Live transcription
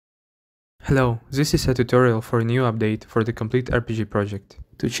Hello, this is a tutorial for a new update for the complete RPG project.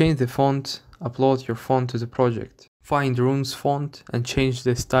 To change the font, upload your font to the project. Find Rune's font and change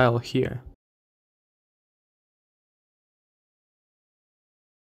the style here.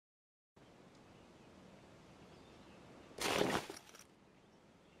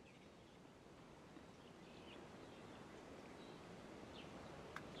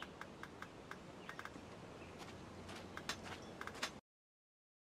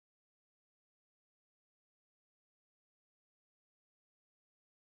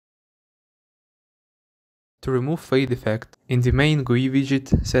 To remove fade effect, in the main GUI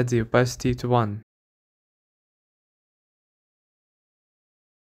widget set the opacity to 1.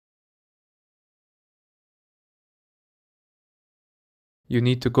 You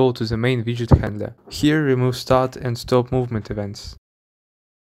need to go to the main widget handler. Here remove start and stop movement events.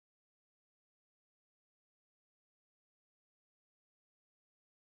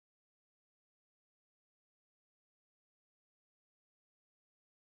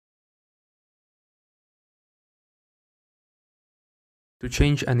 To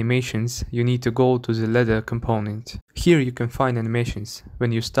change animations, you need to go to the ladder component. Here you can find animations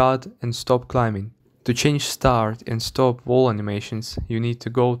when you start and stop climbing. To change start and stop wall animations, you need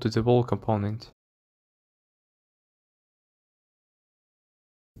to go to the wall component.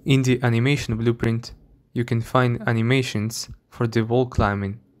 In the animation blueprint, you can find animations for the wall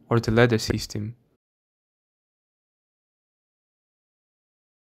climbing or the ladder system.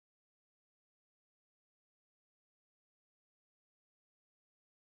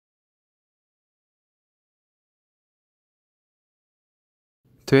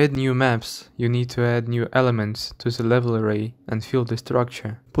 To add new maps, you need to add new elements to the level array and fill the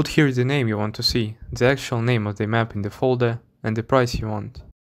structure. Put here the name you want to see, the actual name of the map in the folder, and the price you want.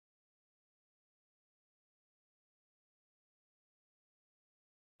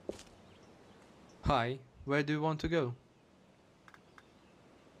 Hi, where do you want to go?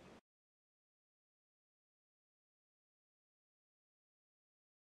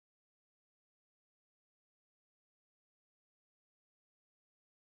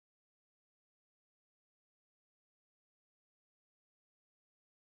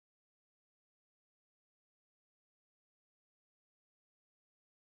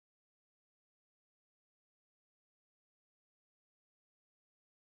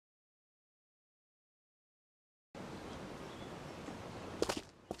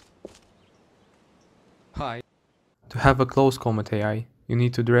 Hi. To have a close combat AI, you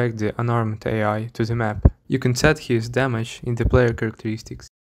need to drag the unarmed AI to the map. You can set his damage in the player characteristics.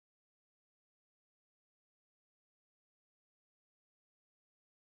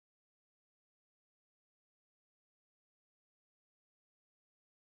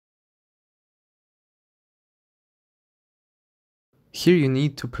 Here you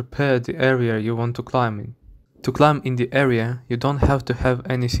need to prepare the area you want to climb in. To climb in the area, you don't have to have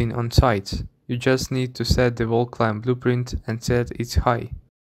anything on site. You just need to set the wall climb blueprint and set its height.